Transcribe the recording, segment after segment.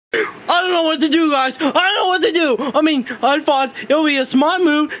I don't know what to do, guys. I don't know what to do. I mean, I thought it would be a smart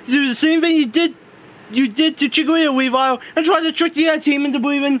move to do the same thing you did to Chikorita Weavile and try to trick the other team into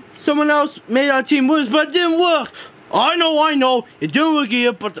believing someone else made our team lose, but it didn't work. I know. It didn't work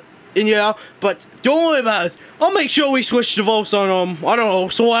here, but don't worry about it. I'll make sure we switch the votes on, I don't know,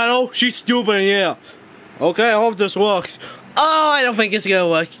 Swallow. She's stupid in here. Okay, I hope this works. Oh, I don't think it's gonna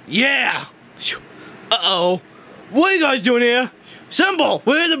work. Yeah. Uh-oh. What are you guys doing here? Symbol,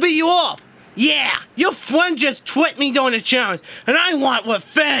 we're here to beat you up. Yeah, your friend just tricked me during the challenge, and I want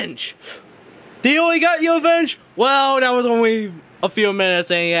revenge. Do you only got your revenge? Well, that was only a few minutes,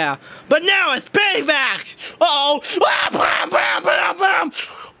 and yeah. But now it's payback. Uh-oh. I'm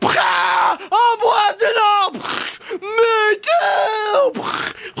blasting up. Me too.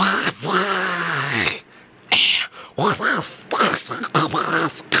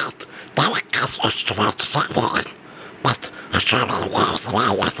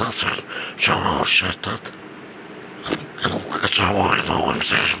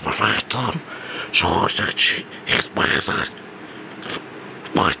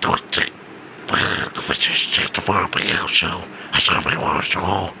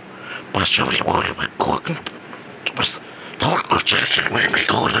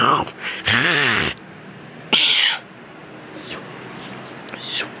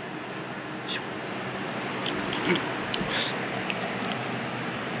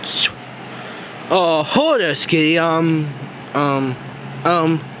 Hold us, kitty. Never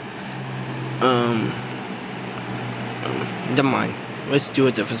mind. Let's do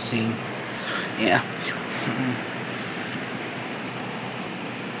a different scene. Yeah.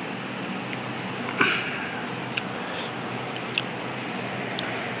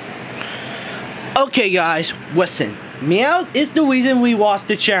 Okay, guys, listen. Meowth is the reason we lost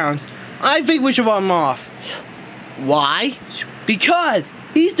the challenge. I think we should run him off. Why? Because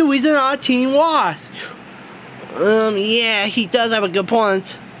he's the reason our team lost. Yeah, he does have a good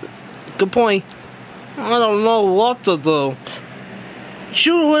point. Good point. I don't know what to do.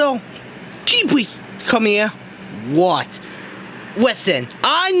 Sure, little. Gee, please come here. What? Listen,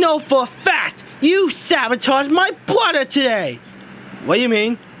 I know for a fact you sabotaged my brother today. What do you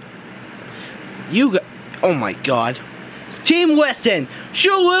mean? Oh my god. Team, listen.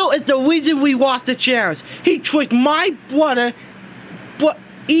 Shuru is the reason we lost the challenge. He tricked my brother, but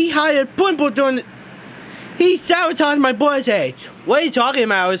he hired Plimple during the... He sabotaged my brother today. What are you talking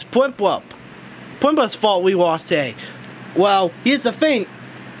about? It's Plimple. Plimple's fault we lost today. Well, here's the thing.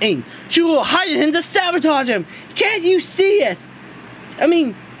 Shuru hired him to sabotage him. Can't you see it? I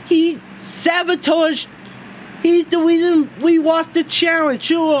mean, he sabotaged... He's the reason we lost the challenge.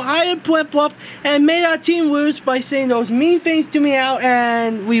 Shuru hired Plimple and made our team lose by saying those mean things to me out,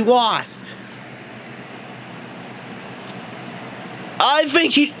 and we lost. I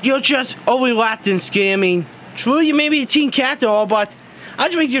think you're just overreacting, Ski. I mean, true, you may be a team captain, all, but I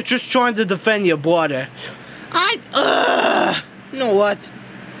think you're just trying to defend your brother. You know what?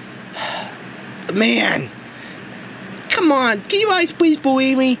 Man. Come on, can you guys please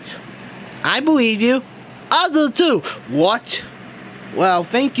believe me? I believe you. I'll do too. What? Well,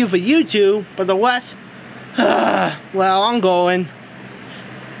 thank you for you two, but the rest... well, I'm going.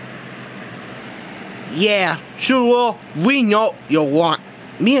 Yeah, sure, we know you're lying.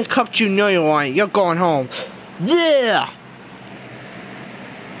 Me and Cupchu know you're lying. You're going home. Yeah!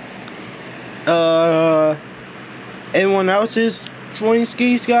 Anyone else is joining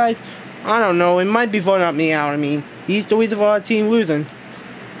Ski's guys? I don't know, it might be voting up me out. I mean, he's the reason for our team losing.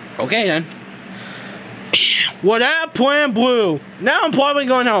 Okay then. Well, that plan blew. Now I'm probably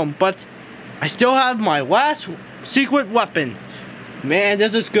going home, but I still have my last secret weapon. Man,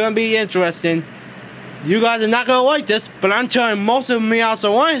 this is gonna be interesting. You guys are not gonna like this, but I'm turning most of Meowth's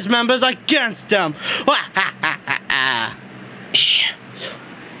Alliance members against them.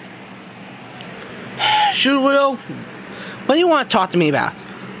 Sure, Will. What do you want to talk to me about?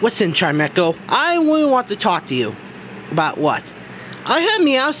 Listen, Chimecho, I really want to talk to you. About what? I heard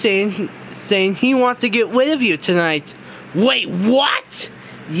Meowth saying he wants to get rid of you tonight. Wait, what?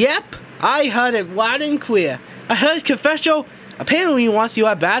 Yep, I heard it loud and clear. I heard his confession. Apparently he wants you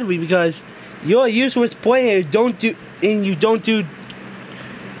out badly because you're a useless player. You don't do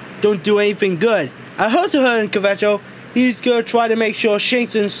anything good. I also heard in confession he's gonna try to make sure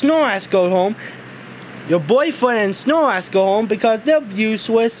Shinx and Snorlax go home. Your boyfriend and Snorlax go home because they're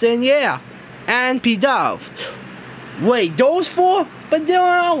useless, and yeah, and Pidove. Wait, those four? But they're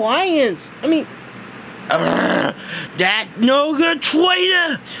an alliance. I mean, that no good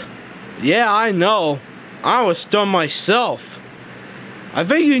traitor. Yeah, I know. I was stunned myself. I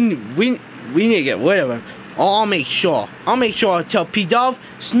think we need to get rid of him. Oh, I'll make sure. I tell P-Dove,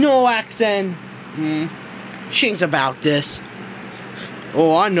 Snorlax, and Shinx about this.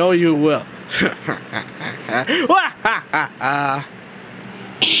 Oh, I know you will.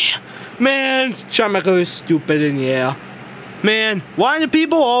 Man, Charmander is stupid and yeah. Man, why do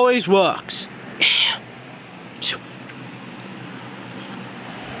people always works?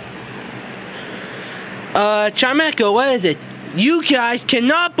 Charmander, what is it? You guys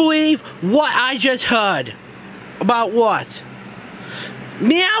cannot believe what I just heard. About what?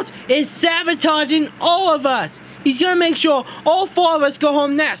 Meowth is sabotaging all of us. He's gonna make sure all 4 of us go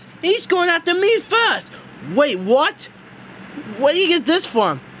home next. He's going after me first. Wait, what? Where do you get this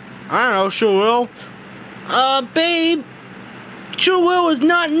from? I don't know, Churro. Babe. Churro is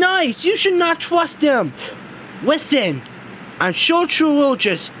not nice. You should not trust him. Listen, I'm sure Churro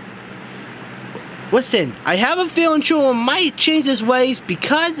just... Listen, I have a feeling Churro might change his ways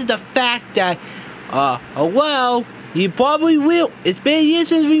because of the fact that, well, he probably will. It's been years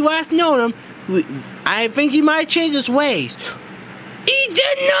since we last known him. I think he might change his ways. He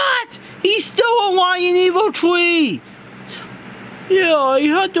did not! He's still a lion evil tree! Yeah, I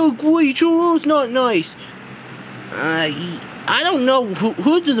had to agree. Churro's not nice. I don't know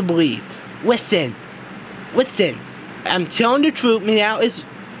who to believe. Listen. I'm telling the truth. Meowth is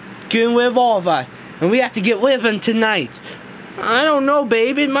getting rid of all of us. And we have to get rid of him tonight. I don't know,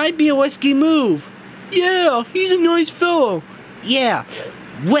 babe. It might be a risky move. Yeah, he's a nice fellow. Yeah.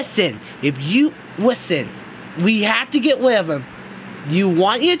 Listen. We have to get rid of him. You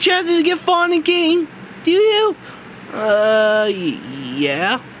want your chances to get far in the game? Do you?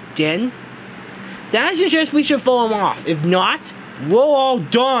 Yeah. Then I suggest we should throw him off. If not, we're all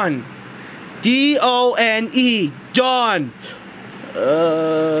done. D-O-N-E. Done.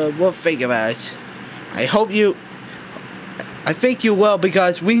 We'll think about it. I think you will,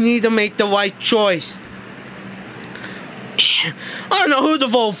 because we need to make the right choice. I don't know who to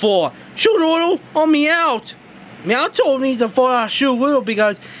vote for. Churro or Meowth. Meowth told me to vote on Churro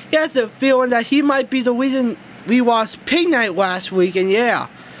because he has the feeling that he might be the reason we lost Pig Night last week, and yeah.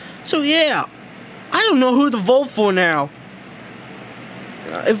 So yeah, I don't know who to vote for now.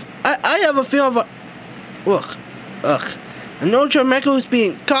 If I have a feeling of ugh. I know Charmander is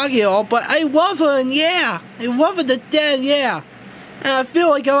being cocky all, but I love her, and yeah, I love her to death, yeah. And I feel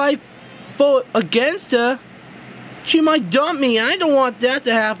like if I vote against her, she might dump me. I don't want that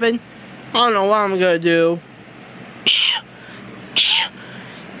to happen. I don't know what I'm gonna do.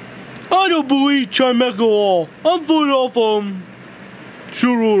 I don't believe Charmander at all. I'm voting off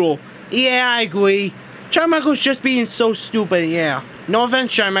Churro. Yeah, I agree. Charmander's just being so stupid, yeah. No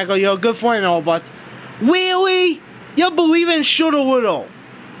offense, Charmander, you're a good friend and all, but really? You believe in Churro?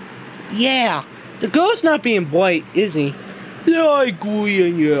 Yeah. The girl's not being bright, is he? Yeah, I agree,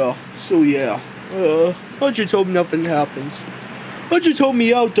 and yeah. So yeah. I just hope nothing happens. I just hope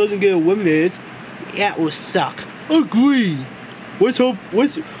Meowth doesn't get eliminated. Yeah, it will suck. Agree. Let's hope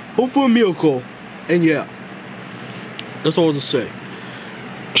for a miracle. And yeah. That's all to say.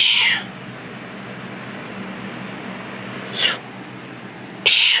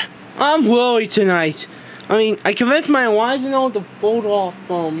 I'm worried tonight. I mean, I convinced my wife to fold off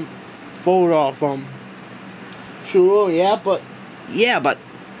Churro, yeah, but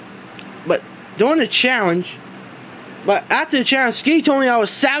during the challenge, but after the challenge, Ski told me I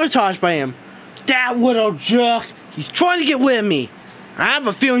was sabotaged by him. That little jerk. He's trying to get rid of me. I have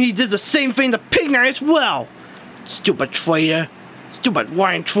a feeling he did the same thing to Pig Night as well. Stupid traitor. Stupid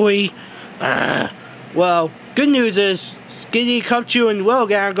lion tree. Well, good news is Skitty, Cupchew, and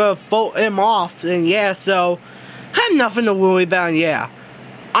Wilgan are gonna vote him off, and yeah, so I have nothing to worry about, and yeah.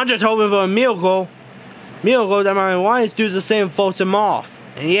 I'm just hoping for a miracle. Miracle that my alliance do the same, votes him off.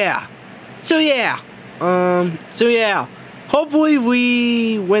 And yeah. So yeah. Hopefully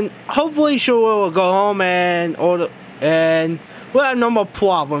we win. Hopefully Churro will go home and we'll have no more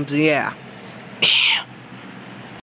problems, and yeah.